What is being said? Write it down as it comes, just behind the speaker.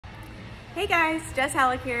Hey guys, Jess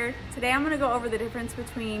Hallock here. Today I'm going to go over the difference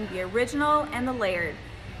between the original and the layered.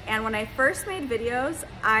 And when I first made videos,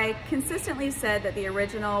 I consistently said that the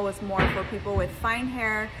original was more for people with fine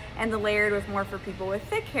hair and the layered was more for people with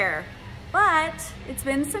thick hair. But it's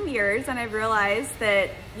been some years and I've realized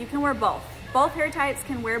that you can wear both. Both hair types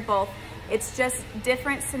can wear both. It's just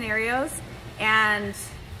different scenarios. And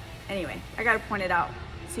anyway, I got to point it out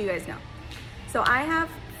so you guys know. So I have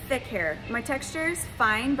thick hair. My texture is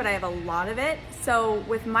fine, but I have a lot of it. So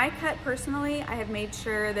with my cut personally, I have made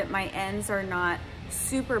sure that my ends are not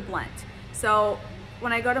super blunt. So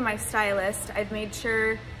when I go to my stylist, I've made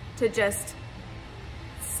sure to just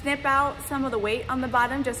snip out some of the weight on the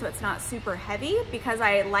bottom just so it's not super heavy, because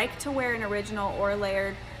I like to wear an original or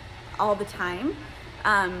layered all the time.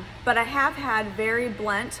 But I have had very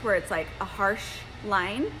blunt where it's like a harsh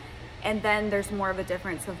line. And then there's more of a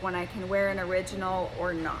difference of when I can wear an original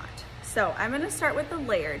or not. So I'm gonna start with the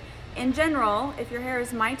layered. In general, if your hair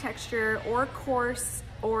is my texture or coarse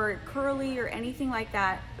or curly or anything like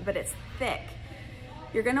that, but it's thick,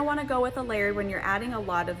 you're gonna wanna go with a layered when you're adding a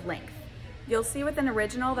lot of length. You'll see with an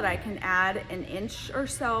original that I can add an inch or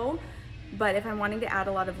so, but if I'm wanting to add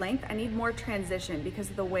a lot of length, I need more transition because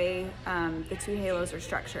of the way the two halos are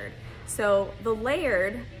structured. So the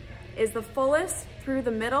layered is the fullest through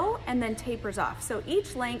the middle and then tapers off. So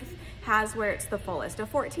each length has where it's the fullest. A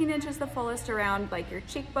 14 inch is the fullest around like your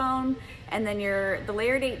cheekbone, and then the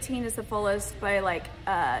layered 18 is the fullest by like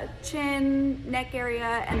chin, neck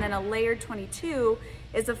area, and then a layered 22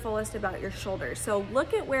 is the fullest about your shoulder. So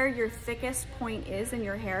look at where your thickest point is in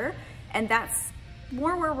your hair, and that's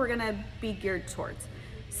more where we're gonna be geared towards.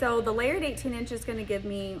 So the layered 18 inch is gonna give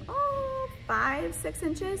me 5-6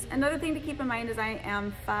 inches. Another thing to keep in mind is I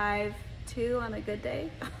am 5'2" on a good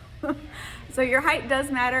day. So your height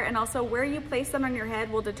does matter, and also where you place them on your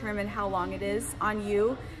head will determine how long it is on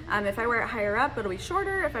you. If I wear it higher up, it'll be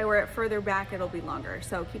shorter. If I wear it further back, it'll be longer.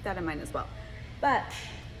 So keep that in mind as well. But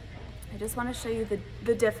I just want to show you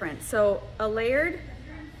the difference. So a layered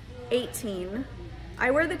 18,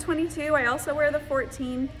 I wear the 22, I also wear the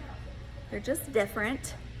 14. They're just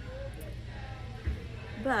different.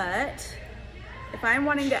 But if I'm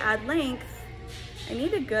wanting to add length, I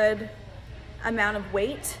need a good amount of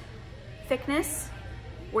weight, thickness,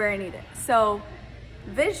 where I need it. So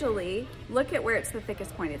visually, look at where it's the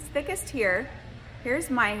thickest point. It's thickest here. Here's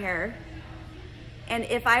my hair. And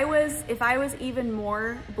if I was even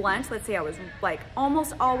more blunt, let's say I was like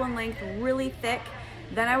almost all one length, really thick,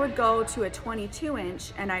 then I would go to a 22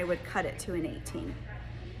 inch and I would cut it to an 18.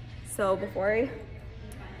 So before I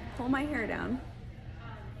pull my hair down,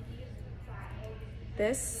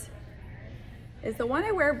 this is the one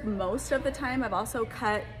I wear most of the time. I've also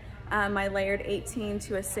cut my layered 18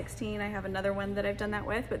 to a 16. I have another one that I've done that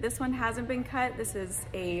with, but this one hasn't been cut. This is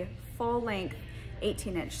a full length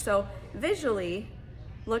 18 inch. So visually,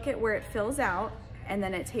 look at where it fills out and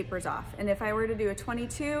then it tapers off. And if I were to do a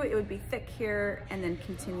 22, it would be thick here and then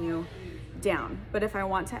continue down. But if I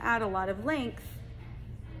want to add a lot of length,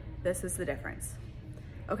 this is the difference.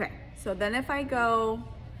 Okay, so then if I go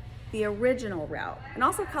the original route, and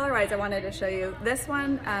also color-wise, I wanted to show you, this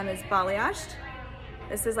one is balayaged.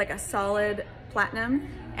 This is like a solid platinum,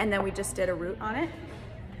 and then we just did a root on it.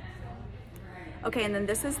 Okay, and then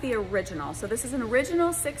this is the original. So this is an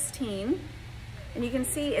original 16, and you can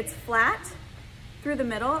see it's flat through the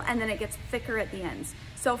middle, and then it gets thicker at the ends.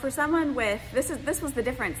 So for someone with, this was the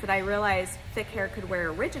difference that I realized thick hair could wear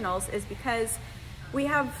originals, is because we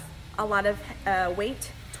have a lot of weight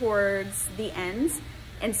towards the ends.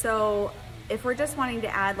 And so if we're just wanting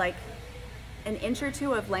to add like an inch or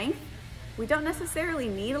two of length, we don't necessarily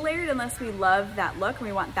need a layered unless we love that look and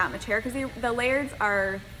we want that much hair, because the layers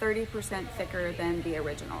are 30% thicker than the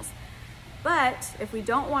originals. But if we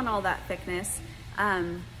don't want all that thickness,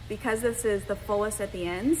 because this is the fullest at the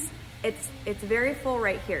ends, it's very full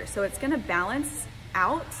right here. So it's gonna balance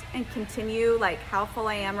out and continue like how full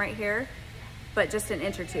I am right here, but just an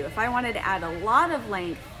inch or two. If I wanted to add a lot of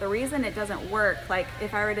length, the reason it doesn't work, like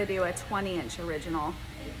if I were to do a 20 inch original,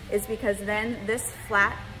 is because then this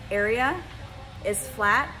flat area is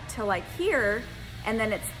flat to like here, and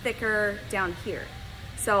then it's thicker down here.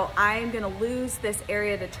 So I'm gonna lose this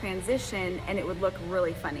area to transition and it would look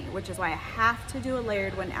really funny, which is why I have to do a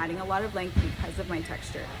layered when adding a lot of length because of my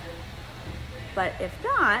texture. But if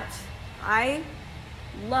not, I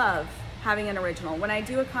love having an original. When I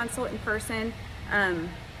do a consult in person,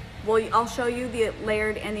 I'll show you the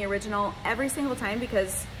layered and the original every single time,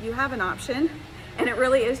 because you have an option and it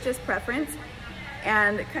really is just preference.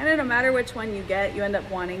 And kind of no matter which one you get, you end up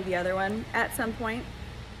wanting the other one at some point,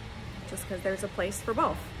 just because there's a place for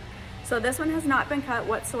both. So this one has not been cut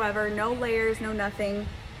whatsoever, no layers, no nothing.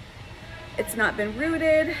 It's not been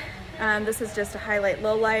rooted. This is just a highlight,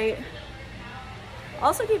 low light.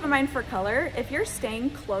 Also keep in mind for color, if you're staying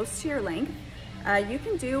close to your length, you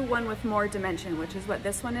can do one with more dimension, which is what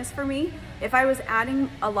this one is for me. If I was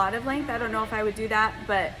adding a lot of length, I don't know if I would do that,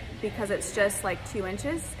 but because it's just like 2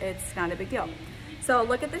 inches, it's not a big deal. So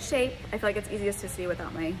look at the shape. I feel like it's easiest to see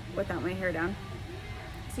without my hair down.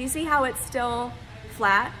 So you see how it's still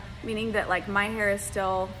flat, meaning that like my hair is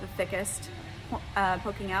still the thickest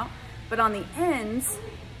poking out, but on the ends,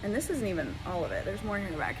 and this isn't even all of it, there's more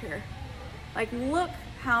hair back here. Like look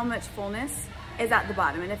how much fullness is at the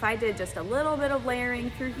bottom. And if I did just a little bit of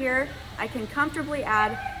layering through here, I can comfortably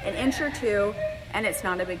add an inch or two and it's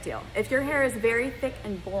not a big deal. If your hair is very thick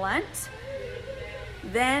and blunt,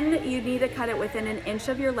 then you need to cut it within an inch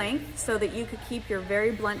of your length so that you could keep your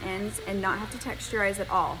very blunt ends and not have to texturize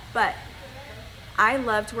at all. But I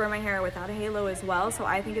love to wear my hair without a halo as well, so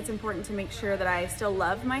I think it's important to make sure that I still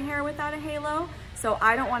love my hair without a halo. So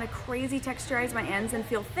I don't want to crazy texturize my ends and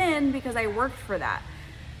feel thin because I worked for that.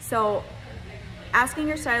 So asking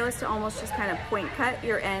your stylist to almost just kind of point cut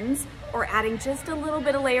your ends or adding just a little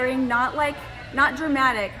bit of layering, not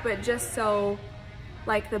dramatic, but just so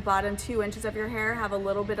like the bottom 2 inches of your hair have a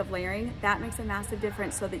little bit of layering, that makes a massive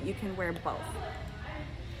difference so that you can wear both.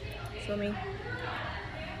 So let me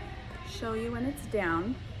show you when it's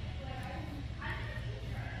down.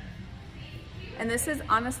 And this is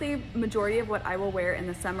honestly majority of what I will wear in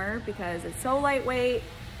the summer because it's so lightweight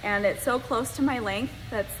and it's so close to my length.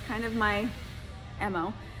 That's kind of my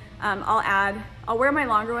MO. I'll wear my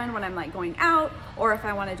longer one when I'm like going out, or if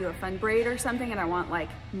I want to do a fun braid or something and I want like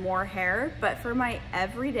more hair. But for my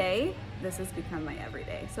everyday, this has become my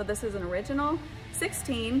everyday. So this is an original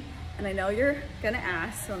 16, and I know you're gonna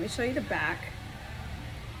ask, so let me show you the back,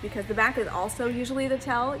 because the back is also usually the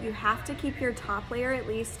tell. You have to keep your top layer at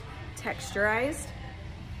least texturized.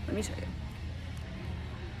 Let me show you.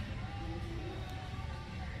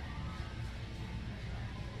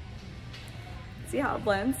 See how it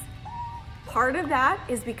blends? Part of that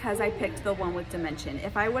is because I picked the one with dimension.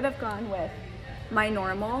 If I would have gone with my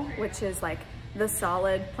normal, which is like the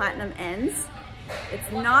solid platinum ends,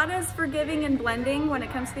 it's not as forgiving and blending when it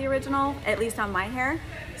comes to the original, at least on my hair.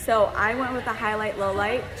 So I went with the highlight, low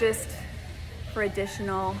light, just for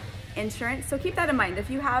additional insurance. So keep that in mind. If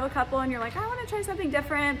you have a couple and you're like, I want to try something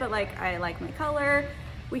different, but like I like my color,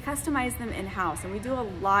 we customize them in-house and we do a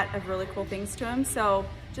lot of really cool things to them. So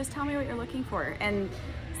just tell me what you're looking for and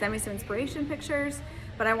send me some inspiration pictures.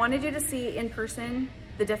 But I wanted you to see in person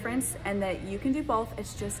the difference and that you can do both.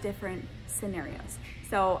 It's just different scenarios.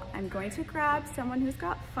 So I'm going to grab someone who's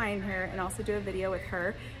got fine hair and also do a video with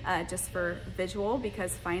her just for visual,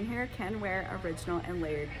 because fine hair can wear original and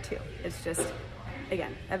layered too. It's just,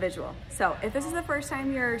 again, a visual. So if this is the first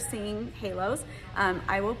time you're seeing halos,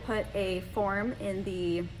 I will put a form in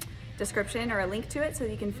the description or a link to it so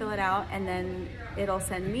you can fill it out, and then it'll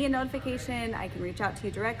send me a notification. I can reach out to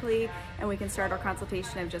you directly and we can start our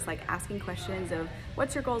consultation of just like asking questions of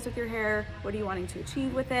what's your goals with your hair, what are you wanting to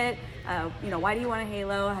achieve with it, you know, why do you want a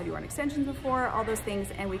halo, have you worn extensions before, all those things,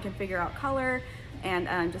 and we can figure out color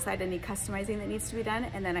and decide any customizing that needs to be done,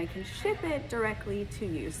 and then I can ship it directly to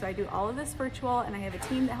you. So I do all of this virtual, and I have a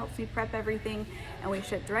team that helps me prep everything, and we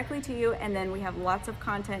ship directly to you, and then we have lots of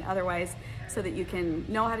content otherwise so that you can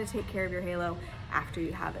know how to take care of your halo after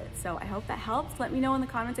you have it. So I hope that helps. Let me know in the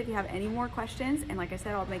comments if you have any more questions, and like I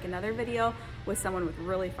said, I'll make another video with someone with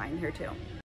really fine hair too.